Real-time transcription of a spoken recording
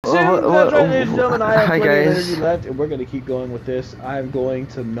That's right, ladies and gentlemen. I have Hi plenty of guys. energy left, and we're going to keep going with this. I'm going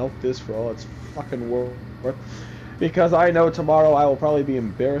to milk this for all it's fucking worth, because I know tomorrow I will probably be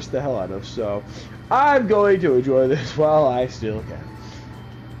embarrassed the hell out of. So, I'm going to enjoy this while I still can.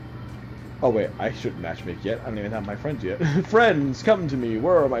 Oh wait, I shouldn't matchmake yet. I don't even have my friends yet. Friends, come to me.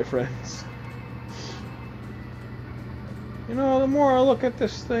 Where are my friends? You know, the more I look at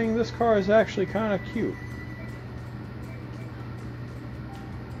this thing, this car is actually kind of cute.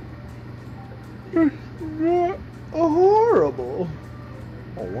 It's not horrible.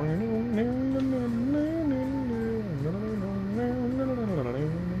 Oh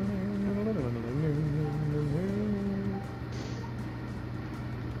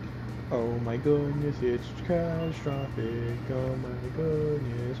my goodness, it's catastrophic. Oh my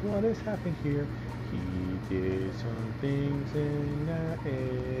goodness, what has happened here? He did some things and now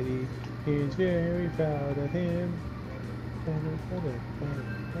Eddie is very proud of him.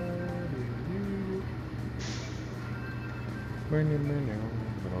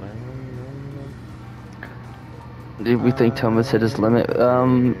 We think Thomas hit his limit.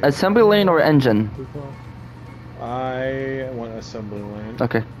 Assembly lane or engine? I want assembly lane.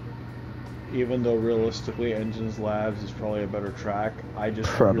 Okay. Even though realistically Engines Labs is probably a better track, I just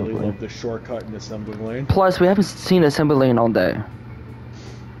Probably. really love the shortcut in assembly lane. Plus, we haven't seen assembly lane all day.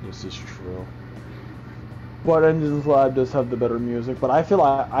 This is true. But Engines Lab does have the better music, but I feel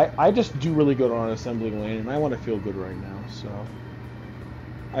I just do really good on assembly lane, and I want to feel good right now, so...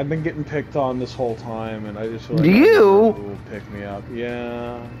 I've been getting picked on this whole time, and I just feel like you will pick me up.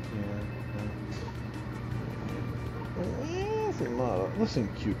 Yeah. Listen,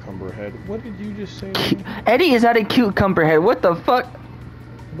 cucumber head. What did you just say to me? Eddie is at a cucumber head. What the fuck?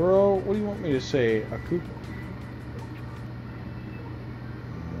 Bro, what do you want me to say? A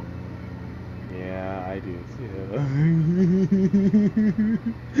yeah, I do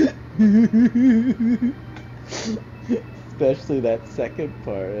too. Especially that second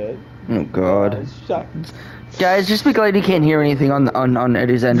part. Oh god. Oh, guys, just be glad you can't hear anything on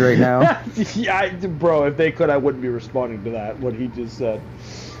Eddie's end right now. Yeah, bro, if they could, I wouldn't be responding to that, what he just said.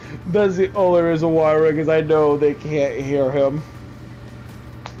 That's the only reason why, because I know they can't hear him.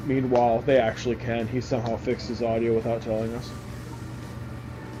 Meanwhile, they actually can. He somehow fixed his audio without telling us.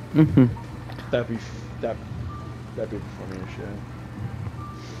 That'd be the funniest shit.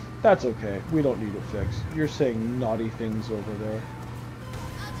 That's okay. We don't need it fixed. You're saying naughty things over there.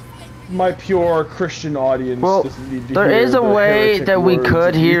 My pure Christian audience doesn't need to hear. There is a way the that we words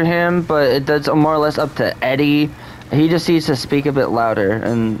could hear him, but that's more or less up to Eddie. He just needs to speak a bit louder,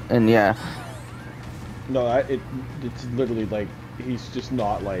 and yeah. No, it's literally like he's just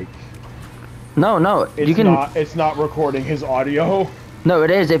not like. No, you can. It's not recording his audio. No,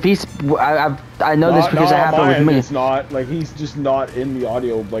 it is. If he's, I know this because it happened with me. It's not like he's just not in the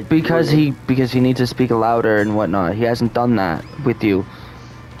audio like. Because he needs to speak louder and whatnot. He hasn't done that with you.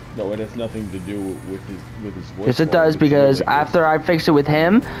 No, it has nothing to do with his voice. Yes, it does, because after I fixed it with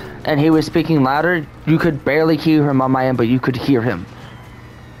him, and he was speaking louder, you could barely hear him on my end, but you could hear him.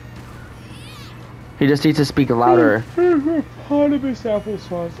 He just needs to speak louder. 100%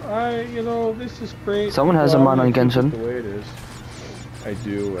 applesauce. You know, this is great. Someone has him on Genshin. The way it is. I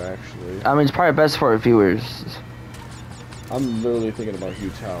do, actually. I mean, it's probably best for our viewers. I'm literally thinking about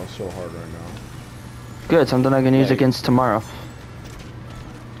Hugh Tao so hard right now. Good, something I can use against tomorrow.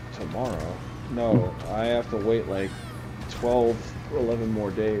 Tomorrow? No, I have to wait like 12, 11 more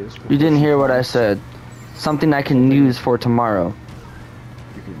days. You didn't hear what I said. Something I can use for tomorrow.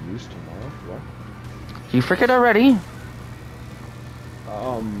 You can use tomorrow? What? You forget already?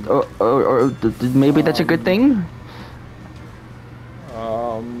 Or maybe that's a good thing?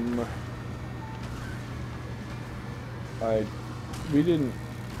 We didn't...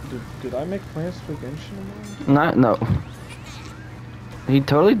 Did I make plans for Genshin? No. He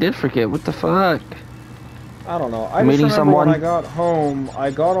totally did forget. What the fuck? I don't know. I Meeting just remember someone. when I got home, I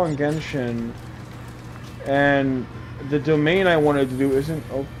got on Genshin, and the domain I wanted to do isn't...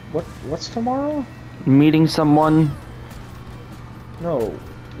 Oh, what's tomorrow? Meeting someone. No,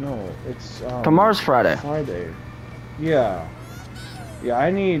 it's... Tomorrow's Friday. Friday. Yeah. Yeah,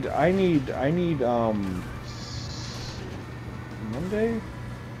 I need, Monday?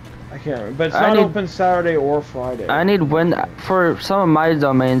 I can't remember, but it's not open Saturday or Friday. I need for some of my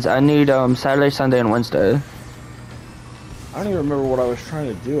domains, I need Saturday, Sunday, and Wednesday. I don't even remember what I was trying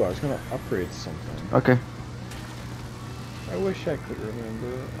to do. I was gonna upgrade something. Okay. I wish I could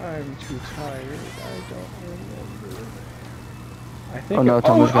remember. I'm too tired. I don't remember. I think. Oh no,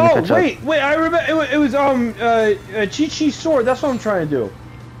 Tom was gonna catch up. Wait! I remember. It was Chi-Chi's sword. That's what I'm trying to do.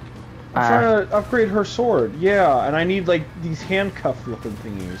 I'm trying to upgrade her sword. Yeah, and I need like these handcuff looking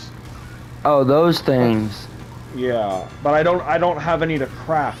thingies. Oh, those things. Yeah, but I don't have any to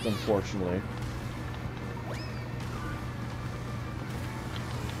craft, unfortunately.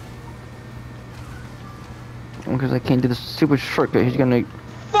 Because I can't do the stupid shortcut. He's gonna.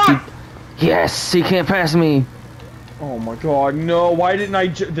 Fuck! Yes, he can't pass me. Oh my god, no! Why didn't I?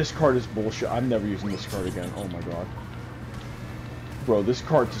 This card is bullshit. I'm never using this card again. Oh my god, bro, this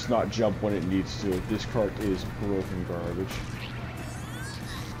card does not jump when it needs to. This card is broken garbage.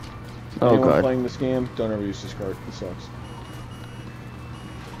 Oh Anyone god. playing this game, don't ever use this card. It sucks.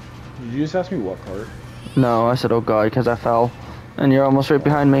 Did you just ask me what card? No, I said oh god because I fell, and you're almost right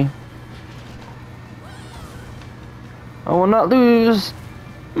behind me. I will not lose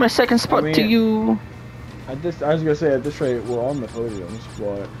my second spot to you. I was gonna say at this rate we're on the podiums,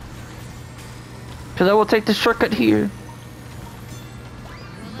 but Because I will take the shortcut here.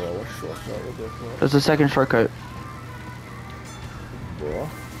 bro, what shortcut was there for? There's a second shortcut. Bro.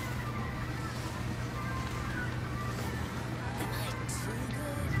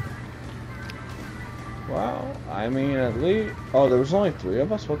 Wow, I mean at least. Oh, there was only 3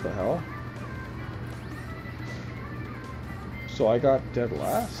 of us. What the hell? So I got dead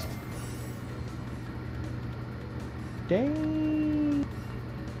last. Dang.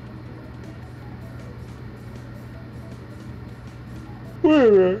 Wait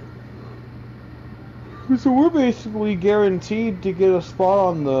a minute. So we're basically guaranteed to get a spot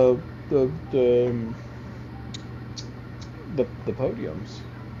on the podiums.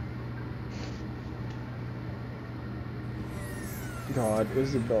 God,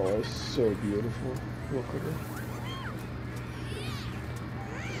 Isabella is so beautiful. Look at her.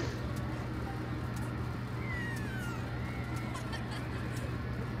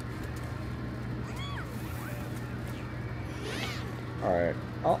 Alright,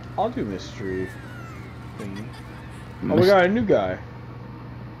 I'll do mystery thingy. Oh, we got a new guy.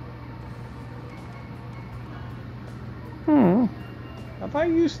 Have I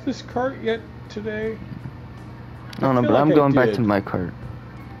used this cart yet today? No, but I'm going back to my cart.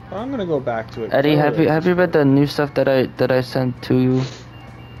 I'm gonna go back to it. Eddie, have you read the new stuff that I sent to you?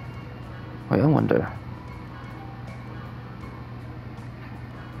 Wait, I wonder.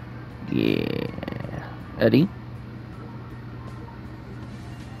 Yeah, Eddie.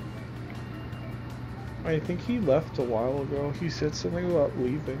 I think he left a while ago. He said something about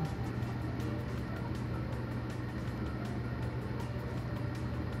leaving.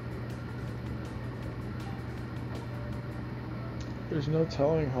 There's no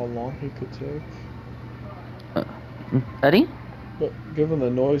telling how long he could take. Eddie? But given the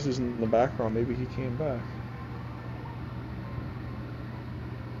noises in the background, maybe he came back.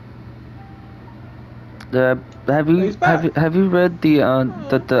 Have you read the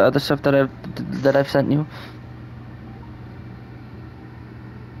other stuff that I've sent you?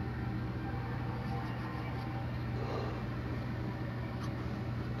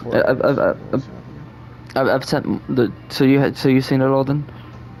 I've sent the so you seen it all then?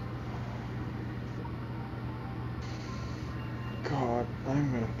 God,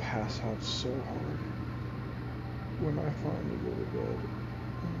 I'm gonna pass out so hard when I finally go to bed.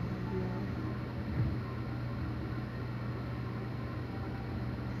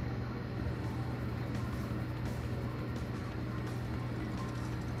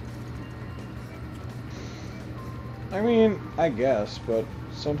 I mean, I guess, but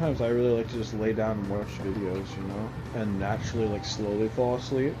sometimes I really like to just lay down and watch videos, you know, and naturally, like, slowly fall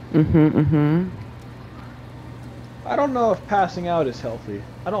asleep. I don't know if passing out is healthy.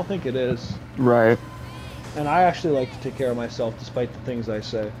 I don't think it is. Right. And I actually like to take care of myself despite the things I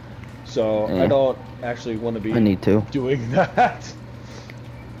say. So, Yeah. I don't actually want to be doing that.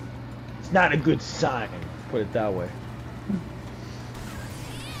 It's not a good sign, put it that way.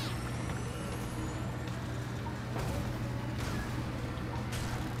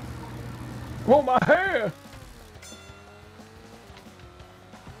 Oh, my hair!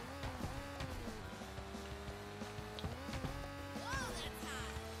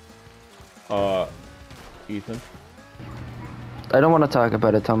 Ethan? I don't want to talk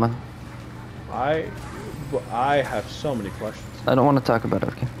about it, Toma. I have so many questions. I don't want to talk about it,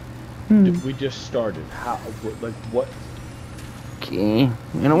 okay? We just started. How? What? Okay. I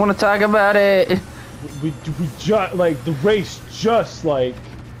don't want to talk about it. We just, like, the race just, like,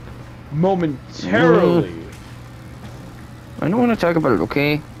 momentarily. I don't want to talk about it,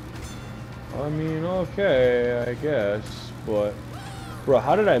 okay? I mean, okay, I guess, but... Bro,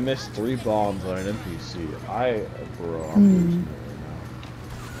 how did I miss 3 bombs on an NPC? Bro, I'm losing it right now.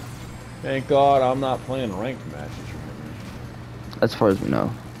 Thank God I'm not playing ranked matches right now. As far as we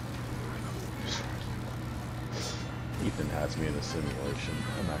know. Ethan has me in a simulation.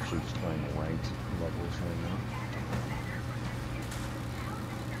 I'm actually just playing ranked levels right now.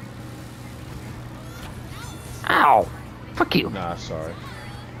 Ow! Fuck you. Nah, sorry.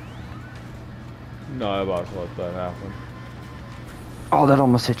 No, I'm about to let that happen. Oh, that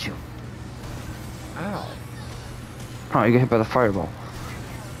almost hit you. Ow. Oh, you got hit by the fireball.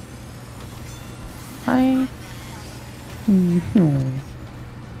 Ow!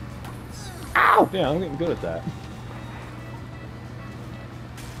 Yeah, I'm getting good at that.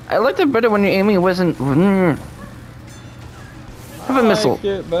 I liked it better when your aiming wasn't. Have a missile. I liked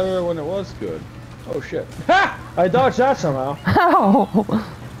it better when it was good. Oh shit. Ha! I dodged that somehow. How?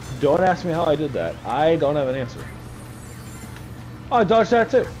 Don't ask me how I did that. I don't have an answer. Oh, I dodged that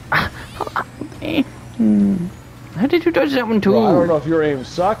too. How did you dodge that one too? Well, I don't know if your aim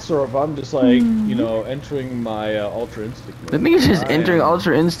sucks or if I'm just like, you know, entering my Ultra Instinct mode. I think it's just entering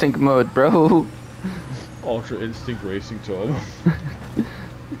Ultra Instinct mode, bro. Ultra Instinct Racing Total.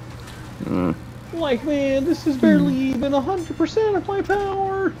 Like, man, this is barely even 100% of my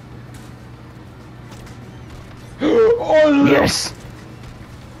power. Oh, Yes.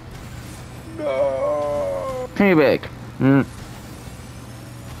 no. Payback.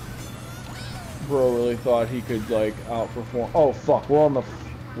 Bro really thought he could, like, outperform. Oh, fuck. We're on the...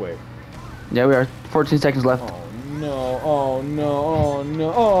 Wait. Yeah, we are. 14 seconds left. Oh, no. Oh, no. Oh,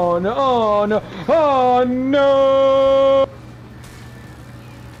 no. Oh, no. Oh, no. Oh, no.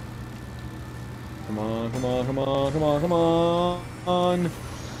 Come on, come on, come on, come on, come on.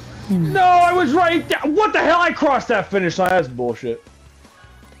 No, I was right there. What the hell? I crossed that finish line. That's bullshit.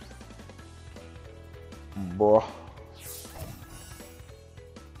 Bruh.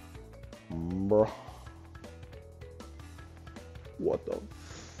 Bruh. What the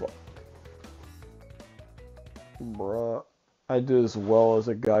fuck? Bruh. I did as well as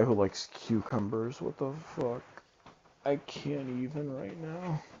a guy who likes cucumbers. What the fuck? I can't even right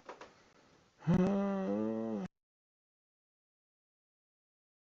now.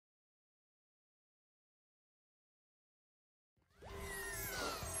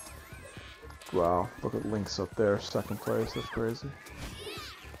 Wow, look at Link's up there, second place, that's crazy.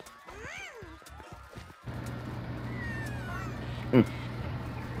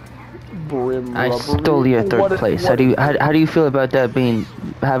 I stole your third place. How do you feel about that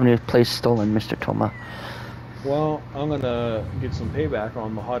having your place stolen, Mr. Toma? Well, I'm gonna get some payback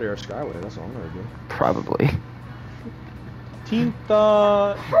on the hot air skyway, that's what I'm gonna do. Probably.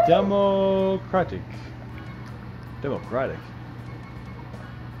 Tinta Democratic. Democratic.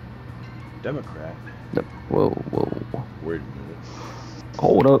 Democrat. Whoa, whoa. Wait a minute.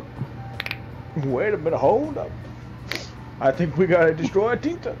 Hold up. Wait a minute, hold up. I think we gotta destroy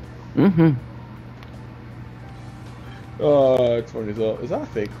Tinta. It's funny though. Is that a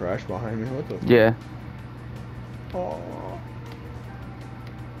fake crash behind me? What the? Yeah. Oh.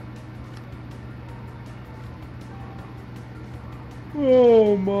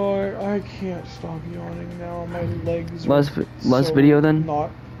 Oh my! I can't stop yawning now. My legs. Last so video then.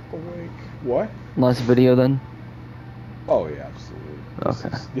 Not awake. What? Last video then. Oh yeah, absolutely. Okay.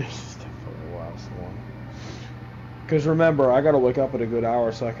 This is definitely the last one. Because remember, I gotta wake up at a good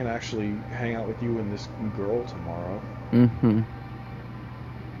hour so I can actually hang out with you and this girl tomorrow.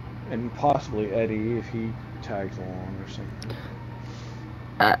 And possibly Eddie if he tags along or something.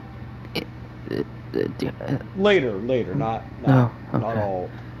 Later, not all.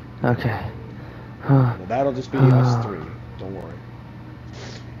 Okay. That'll just be us three. Don't worry.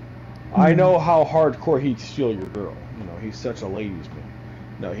 I know how hardcore he'd steal your girl. You know, he's such a ladies' man.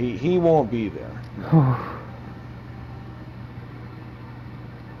 No, he won't be there. No.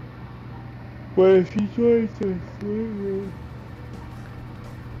 But if he tries to swim,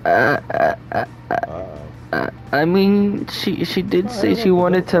 I mean, she did say she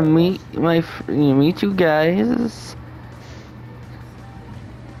wanted to meet you guys.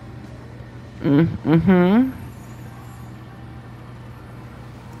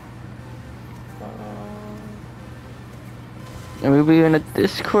 And we'll be in a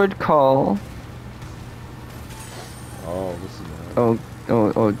Discord call. Oh, this is nice.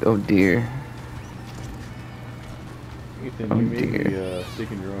 Oh dear. Ethan, you may be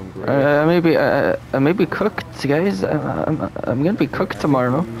sticking your own grave. I may be cooked, guys. I'm gonna be cooked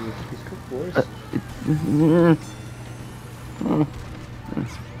tomorrow. He's cooked, boys.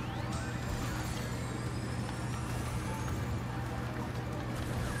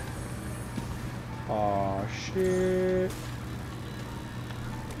 Aw, shit.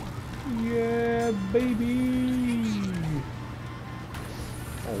 Yeah, baby.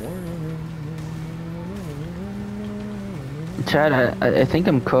 Chad, I think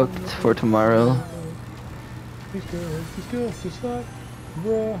I'm cooked for tomorrow. He's good, just fuck.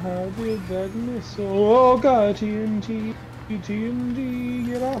 Bro, how did that missile? Oh god, TNT, TNT,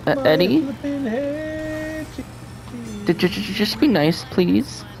 get off my Eddie? flipping head. Did you just be nice,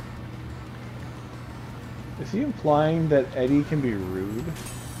 please? Is he implying that Eddie can be rude?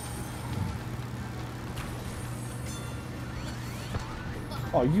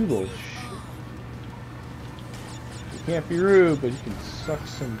 Oh, you little shit. You can't be rude, but you can suck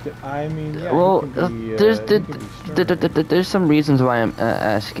some I mean, yeah, well, he can be, there's some reasons why I'm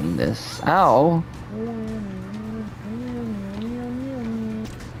asking this. Ow.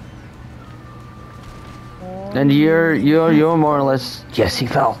 And you're more or less. Yes, he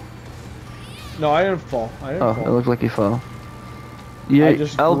fell. No, I didn't fall. I didn't fall. It looked like you fell. Yeah, I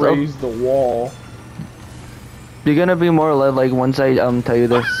just grazed the wall. You're gonna be more or less like once I tell you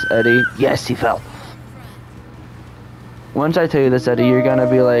this, Eddie. Yes, he fell. Once I tell you this, Eddie, you're gonna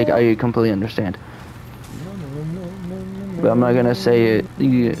be like, I completely understand. But I'm not gonna say it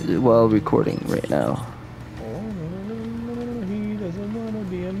while recording right now. He doesn't wanna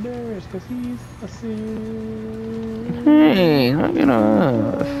be embarrassed because he's a sin. Hey, knock it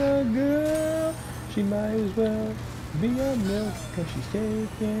off. Girl, she might as well be a milk because she's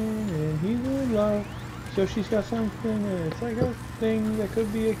taken and he's in love. So she's got something, and it's like a thing that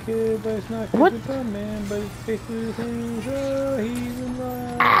could be a kid, but it's not. What? It's a man, but it's basically the same. So he's in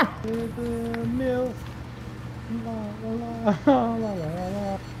love with a milk. La la la la la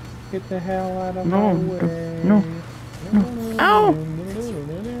la. Get the hell out of my way. No. Ow!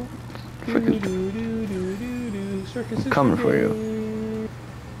 Circus is Coming for you.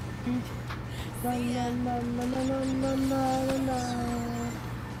 La la la la la la la la.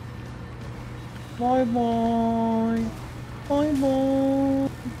 Bye bye. Bye bye.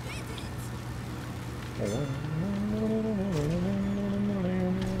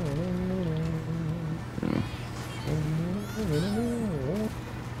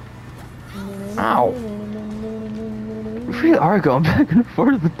 Ow. We really are going back and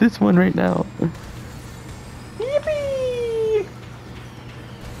forth with this one right now. Yippee!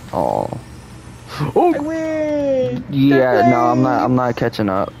 Oh. I win! Yeah, no, I'm not catching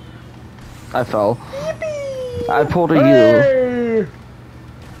up. I fell. Yippee! I pulled a U. Hey!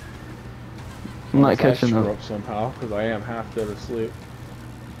 I'm not catching up. up. Somehow, because I am half dead asleep.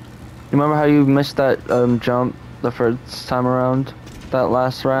 You remember how you missed that jump the first time around? That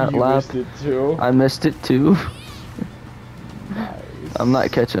last lap? You missed it too? I missed it too. Nice. I'm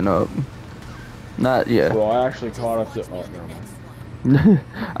not catching up. Not yet. Well, I actually caught up to. Oh, never mind.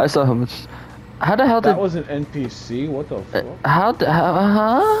 I saw how much. How the hell did? That was an NPC? What the fuck?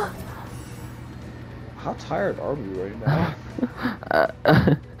 Huh? How tired are we right now?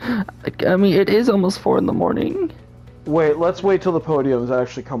 I mean, it is almost 4 in the morning. Wait, let's wait till the podiums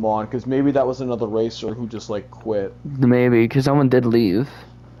actually come on, because maybe that was another racer who just, like, quit. Maybe, because someone did leave.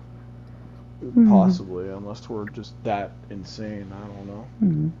 Possibly, unless we're just that insane. I don't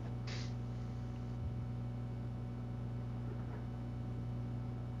know.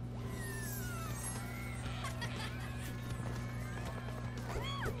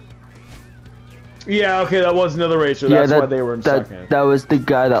 Yeah, okay, that was another racer. That's why they were in second. That was the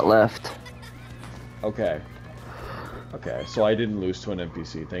guy that left. Okay. Okay, so I didn't lose to an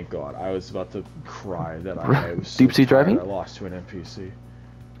NPC, thank God. I was about to cry that I was so Deep sea driving? I lost to an NPC.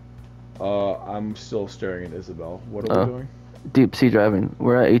 I'm still staring at Isabel. What are we doing? Deep sea driving.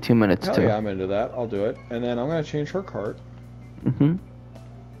 We're at 18 minutes Hell too. yeah, I'm into that. I'll do it. And then I'm gonna change her cart.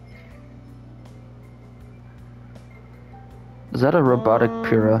 Is that a robotic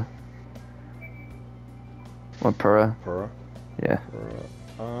Pura? Or Pura? Pura? Yeah.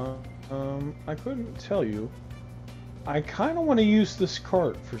 Pura. I couldn't tell you. I kind of want to use this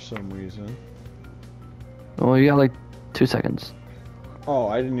cart for some reason. Well, you got like 2 seconds. Oh,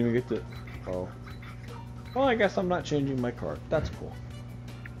 I didn't even get to... Oh. Well, I guess I'm not changing my cart. That's cool.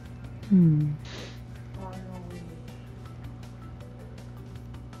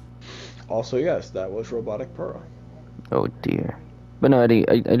 Also, yes, that was robotic Pura. Oh dear. But no, Eddie,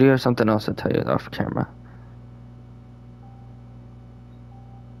 I do have something else to tell you off camera.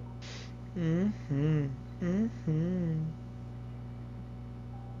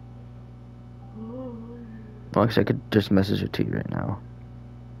 Well, actually, I could just message it to you right now.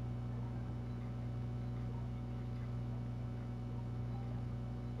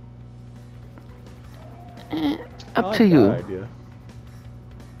 Up to you. Idea.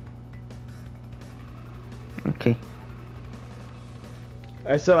 Okay.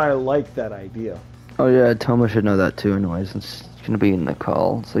 I said I like that idea. Oh yeah, Toma should know that too anyway, since it's gonna be in the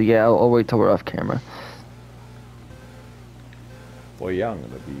call. So yeah, I'll wait till we're off camera. Well, yeah, I'm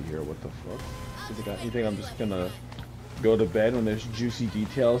gonna be here. What the fuck? You think I'm just gonna go to bed when there's juicy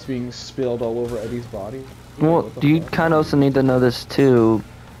details being spilled all over Eddie's body? Well, What the you fuck? kind of also need to know this too.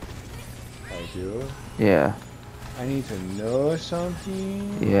 I do? Yeah. I need to know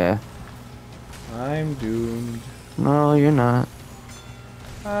something? Yeah. I'm doomed. No, you're not.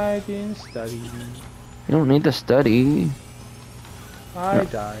 I didn't study. You don't need to study. I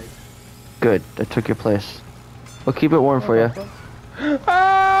died. Good, I took your place. We'll keep it warm for you.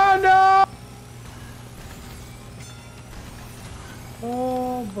 Ah, no!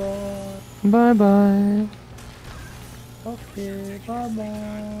 Oh, boy. Bye-bye. Okay,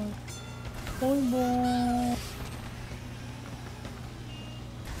 bye-bye. Bye-bye.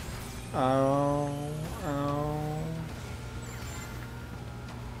 Ow, ow.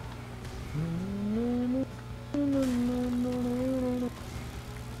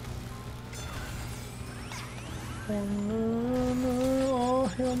 Oh,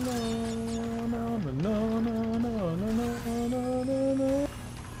 hell no, no, no, no, no, no, no, no, no, no,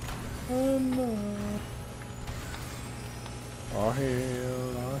 oh, no. Oh,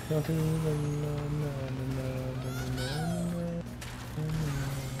 hell to the no, no, no,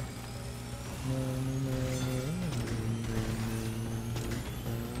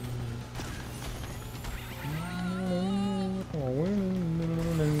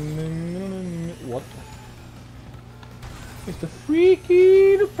 no, no, what? It's the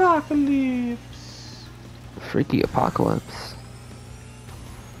freaky apocalypse. Freaky apocalypse.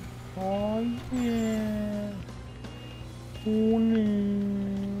 Oh yeah. Oh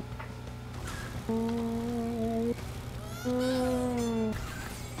no. Oh, oh.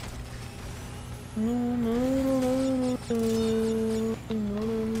 No, no, no, no, no, no,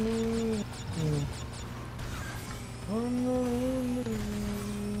 no, no. Oh, no, no, no.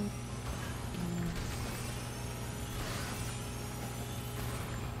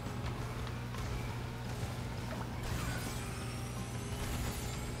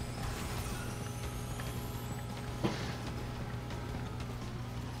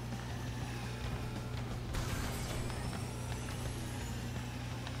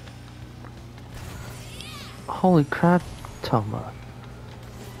 Holy crap, Toma.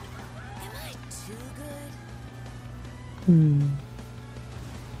 Am I too good?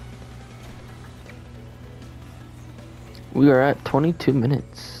 We are at 22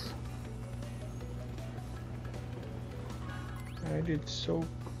 minutes. I did so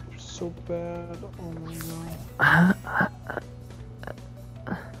bad. Oh my god.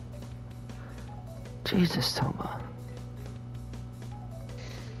 Jesus, Toma.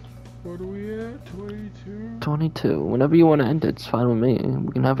 What are we at? 22? 22. Whenever you want to end it, it's fine with me.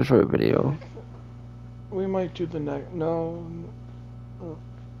 We can have a short video. We might do the next. No.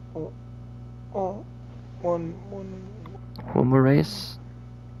 One. One more race?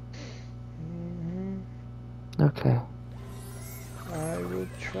 Mm-hmm. Okay. I will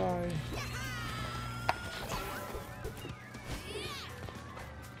try.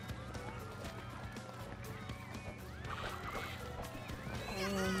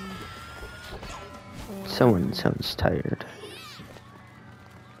 Someone sounds tired.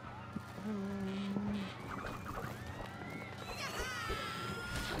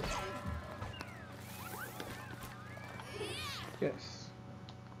 Yes.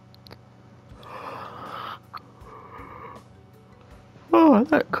 Oh,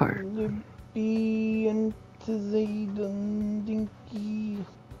 that card. Lippy and Zayden Dinky.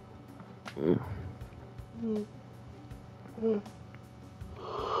 Oh.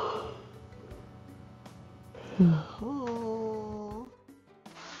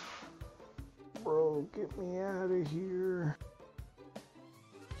 Bro, get me out of here.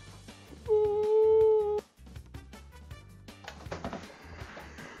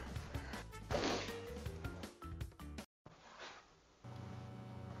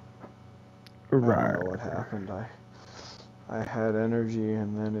 I don't know what happened. I had energy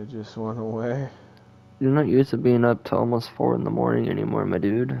and then it just went away. You're not used to being up till almost 4 in the morning anymore, my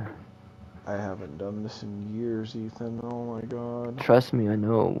dude. I haven't done this in years, Ethan. Oh my god. Trust me, I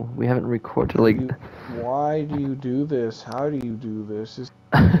know. We haven't recorded Why do you do this? How do you do this? It's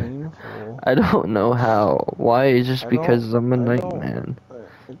painful. I don't know how. Why? It's just because I'm a night man.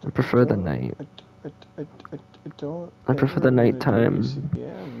 I prefer the night. I prefer the nighttime.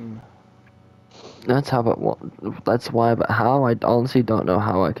 That's how, that's why, but how? I honestly don't know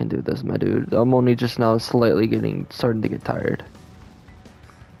how I can do this, my dude. I'm only just now starting to get tired.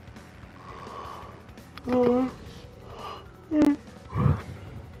 I'm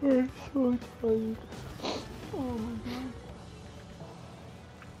so tired. Oh my god.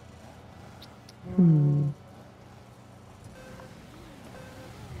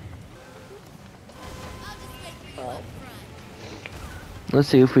 Let's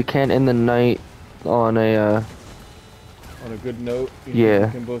see if we can end the night on a, On a good note, you Yeah.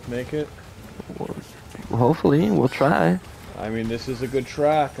 think we can both make it? hopefully, we'll try. I mean, this is a good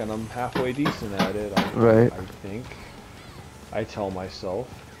track, and I'm halfway decent at it. Right. I think. I tell myself.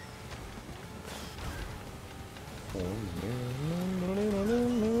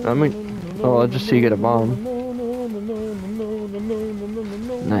 I mean, oh, just so you get a bomb.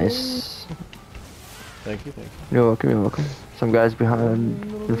 Nice. Thank you, thank you. You're welcome, you're welcome. Some guys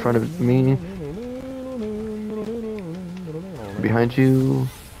in front of me. Behind you.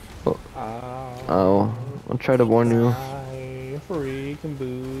 Oh, I'll try to warn you. My freaking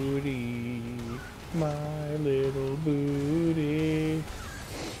booty, my little booty.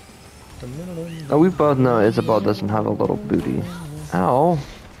 Oh, we both know Isabel doesn't have a little booty. Ow.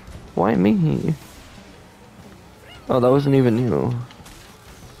 Why me? Oh, that wasn't even you.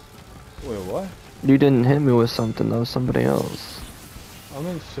 Wait, what? You didn't hit me with something, that was somebody else. I'm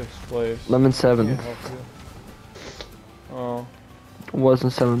in 6th place. Lemon 7. Can't help you. Oh.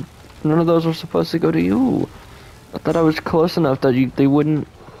 Wasn't 7. None of those were supposed to go to you. I thought I was close enough that they wouldn't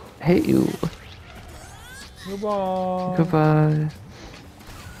hit you. Goodbye. Goodbye.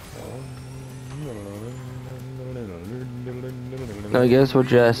 I guess we'll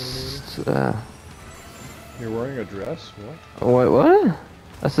just, You're wearing a dress? What? Wait, what?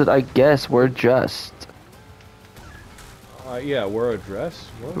 I said, I guess we're just. Yeah, wear a dress?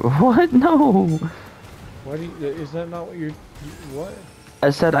 What? What? No. Why do you, is that not what what? I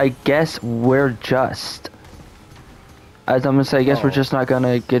said, I guess we're just. As I'm gonna say, I guess we're Oh. just not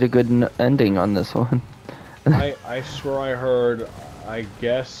gonna get a good ending on this one. I swear I heard, I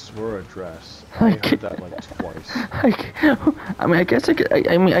guess we're a dress. I heard that like twice. I mean, I guess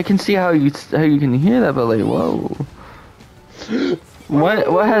I mean, I can see how you can hear that, but like, whoa.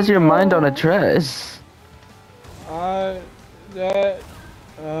 What has your mind on a dress? That,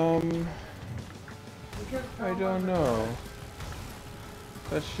 I don't know.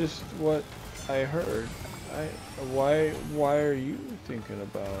 That's just what I heard. Why are you thinking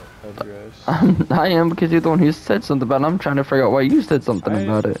about a dress? I am, because you're the one who said something about it. I'm trying to figure out why you said something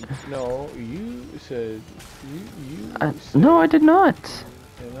about it. No, you said, you said, No, I did not.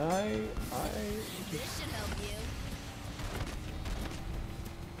 and This should help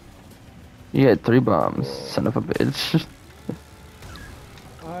you. You had 3 bombs, son of a bitch.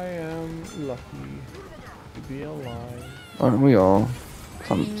 I am lucky to be alive. Aren't we all?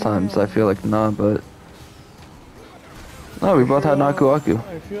 Sometimes I feel like not, but... No, we both had Naku Aku.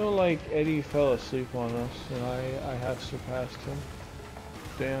 I feel like Eddie fell asleep on us, and I have surpassed him.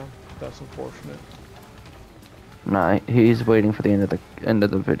 Damn, that's unfortunate. Nah, he's waiting for the end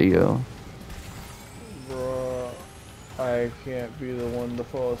of the video. Bruh, I can't be the one to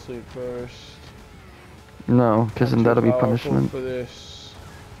fall asleep first. No, because then I'm too that'll be powerful punishment. for this.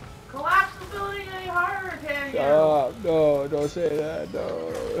 Collapse the building any harder, can you? Stop! No, don't say that.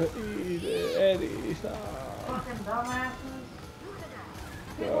 No, Eddie, stop. Fucking dumbasses.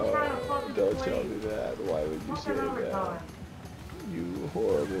 No, don't tell me that. Why would you say Fucking that? overtime. You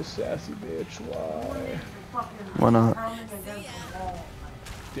horrible sassy bitch. Why? Fucking Why not? pounding against the wall.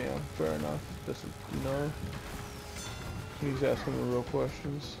 Damn, fair enough. Doesn't no. He's asking the real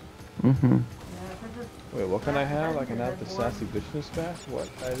questions. Mm-hmm. Wait, what can I have? I can have the sassy bitchness back? What?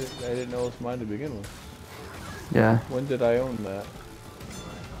 I didn't know it was mine to begin with. Yeah. When did I own that?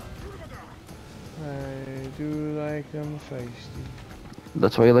 I do like them feisty.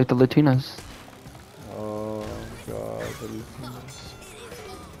 That's why you like the Latinas. Oh god, the Latinas.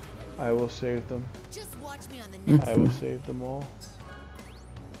 I will save them. Just watch me on the Mm. next I will save them all.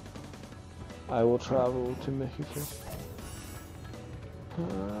 I will travel to Mexico.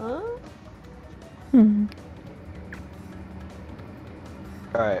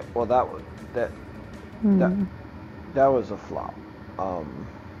 Alright, well that was a flop.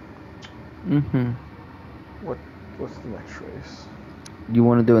 Mm-hmm. What's the next race? You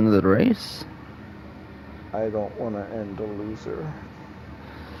want to do another race? I don't want to end a loser.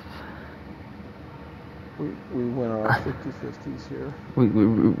 We win our 50-50s here. We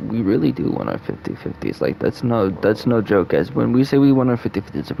really do win our 50-50s. Like, that's no joke, guys. When we say we win our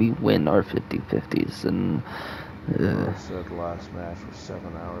 50-50s, we win our 50-50s. And I said the last match was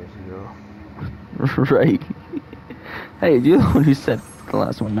 7 hours ago. right. Hey, you're the one who said the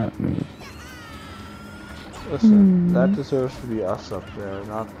last one, not me. Listen, that deserves to be us up there,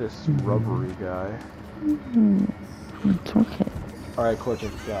 not this rubbery guy. It's okay. Alright, Courtney,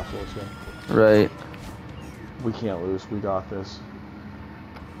 yeah, so let's go. Right. We can't lose, we got this.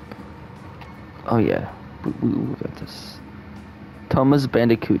 Oh yeah, we got this. Thomas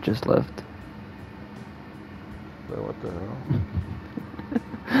Bandicoot just left. Wait, what the hell?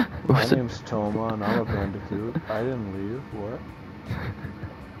 My name's Toma, and I'm a bandicoot. I didn't leave. What?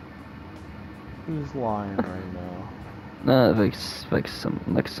 Who's lying right now? No, like some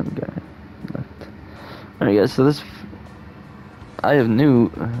guy left. Alright guys, so this I have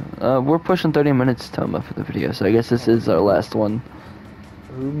new we're pushing 30 minutes Toma for the video, so I guess this is our last one.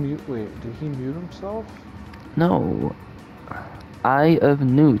 Wait, did he mute himself? No. Eye of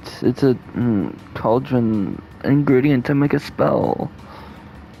Newt. It's a cauldron ingredient to make a spell.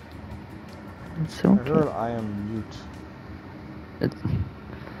 It's I okay. heard I am mute. It's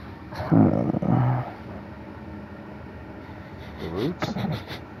Roots?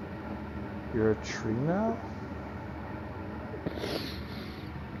 You're a tree now?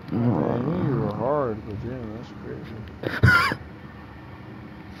 I knew you were hard, but damn, that's crazy.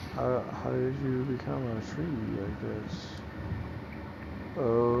 How did you become a tree like this?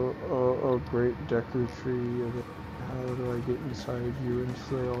 Oh, great Deku tree. How do I get inside you and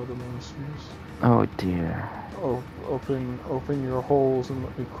slay all the monsters? Oh dear. Oh, open your holes and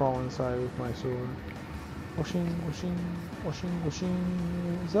let me crawl inside with my sword. Washing,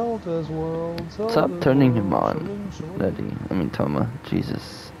 Zelda's world, Zelda's Stop turning him world, on, Daddy. I mean Toma.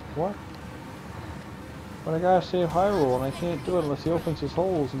 Jesus. What? But I gotta save Hyrule, and I can't do it unless he opens his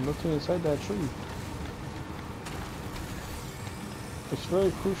holes and lets me inside that tree. It's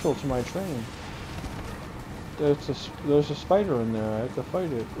very crucial to my train. There's a spider in there. I have to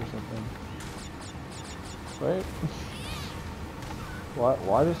fight it or something. Right?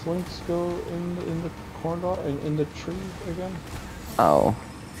 Why does Lynx go in the corn dog in the tree again? Oh.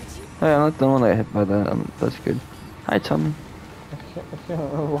 Hey, I'm not the one that got hit by that. That's good. Hi, Tommy. I can't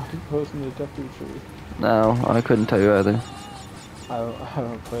remember why he goes in the Deku tree. No, I couldn't tell you either. I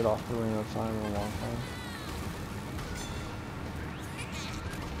haven't played off the Ring of Time in a long time.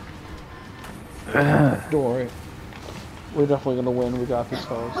 Don't worry. We're definitely gonna win. We got this,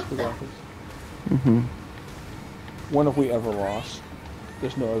 fellas. We got this. When have we ever lost?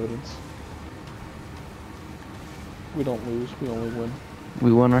 There's no evidence. We don't lose. We only win.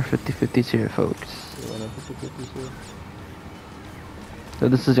 We won our 50-50s here, folks. We win our 50-50s here. So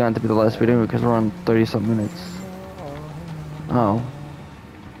this is going to be the last video because we're on 30-something minutes. Oh.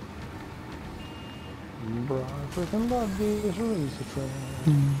 Bro, I freaking love this razor train.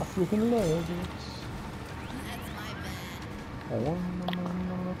 I freaking love it. That's my bad.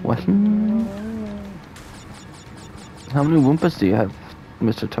 What? How many Wumpas do you have,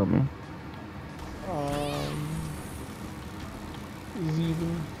 Mr. Tommy?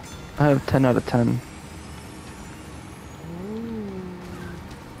 7. I have 10 out of 10.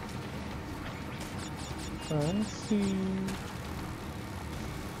 Fancy.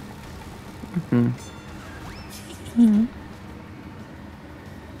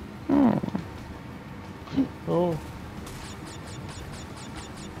 Oh.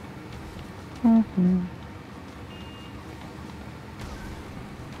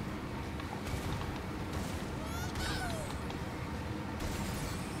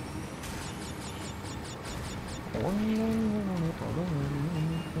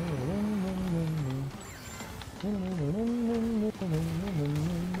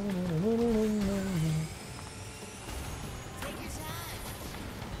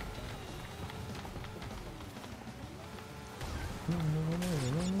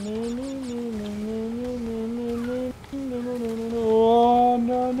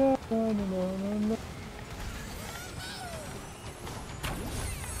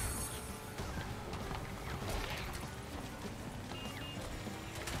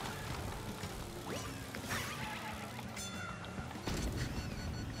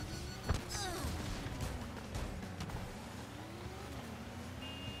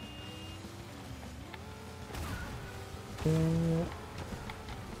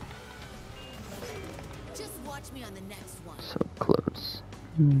 Just watch me on the next one. So close.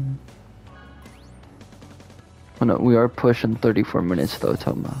 Oh no, we are pushing 34 minutes though,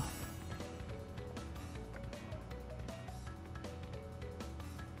 Toma.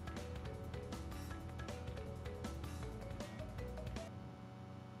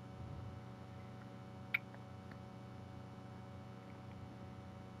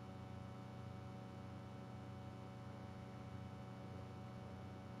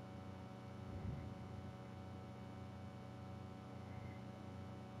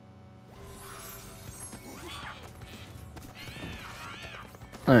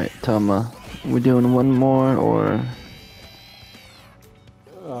 Alright, Toma. We doing one more or?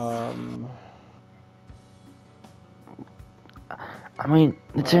 I mean,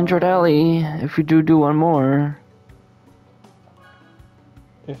 it's Android Alley. If we do one more.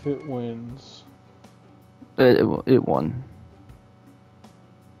 If it wins. It won.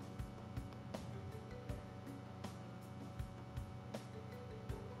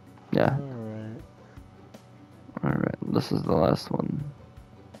 Yeah. Alright. Alright, this is the last one.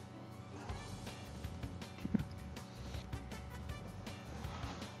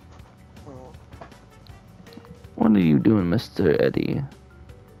 What are you doing, Mr. Eddie?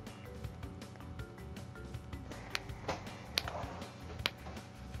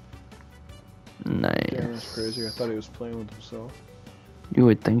 Nice. Damn, that's crazy. I thought he was playing with himself. You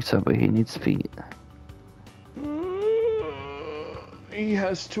would think so, but he needs feet. He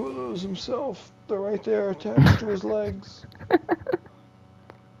has two of those himself. They're right there attached to his legs.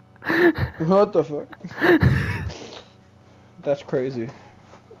 What the fuck? That's crazy.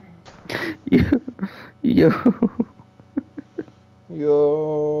 Yo.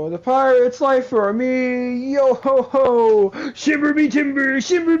 Yo, the pirate's life for me. Yo ho ho. Shiver me timbers,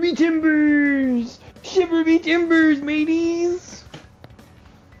 shiver me timbers. Shiver me timbers, mateys.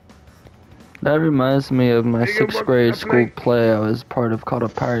 That reminds me of my Hey, yo, 6th grade Bucky, school play I was part of called A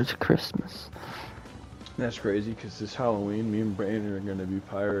Pirate's Christmas. That's crazy because this Halloween, me and Brandon are gonna be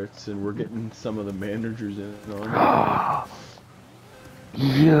pirates, and we're getting some of the managers in on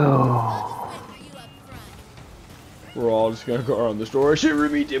it. Yo. We're all just gonna go around the store. Shiver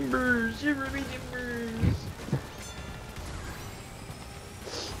me timbers, shiver me timbers.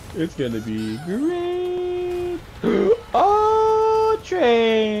 It's gonna be great. Oh,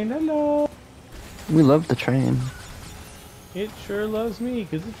 train, hello. We love the train. It sure loves me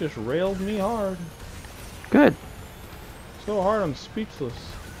because it just railed me hard. Good. So hard I'm speechless.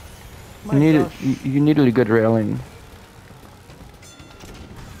 You needed a good railing.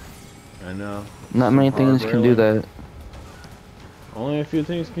 I know. Not Some many hard things can do railing. that. Only a few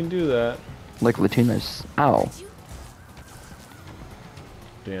things can do that. Like Latinas. Ow.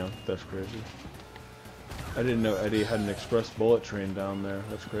 Damn, that's crazy. I didn't know Eddie had an express bullet train down there.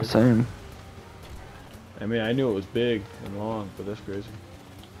 That's crazy. Same. I mean, I knew it was big and long, but that's crazy.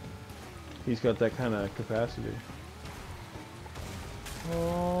 He's got that kind of capacity.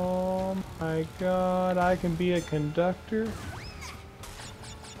 Oh my god, I can be a conductor?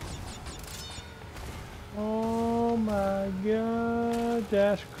 Oh my god,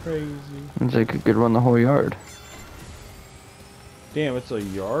 that's crazy. Means I could run the whole yard. Damn, it's a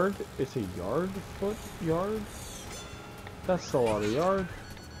yard? It's a yard? Foot yard? That's a lot of yard.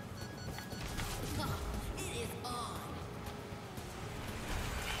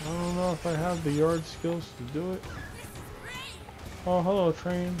 I don't know if I have the yard skills to do it. Oh, hello,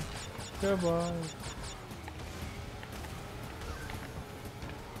 train. Goodbye.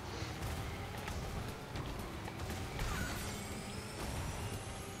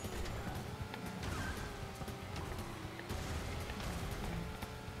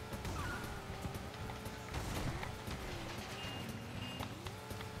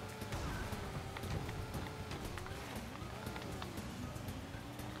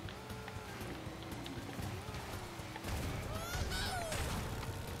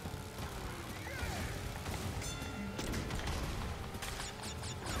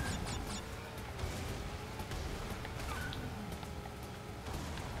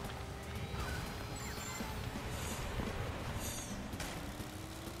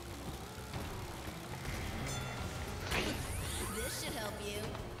 This should help you.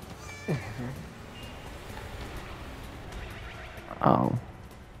 Oh.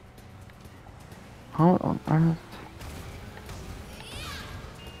 How on earth?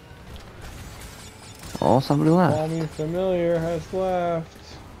 Oh, somebody left. Call me familiar has left.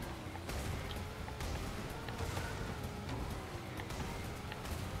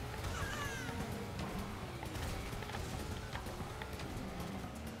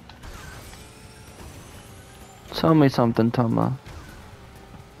 Tell me something, Toma.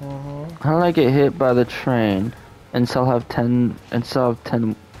 How did I get hit by the train and still have 10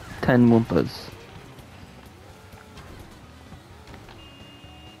 Woompas?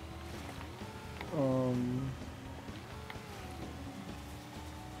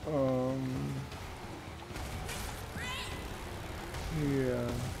 Yeah.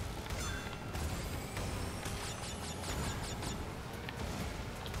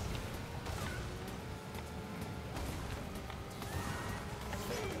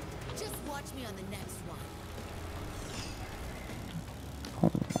 Just watch me on the next one.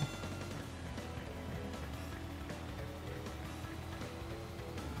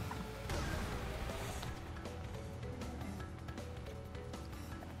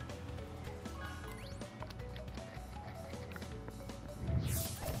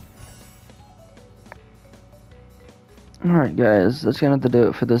 Alright guys, that's gonna have to do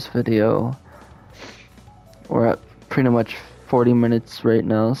it for this video. We're at pretty much 40 minutes right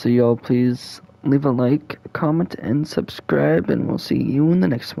now, so y'all please leave a like, comment, and subscribe, and we'll see you in the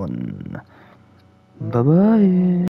next one. Bye bye.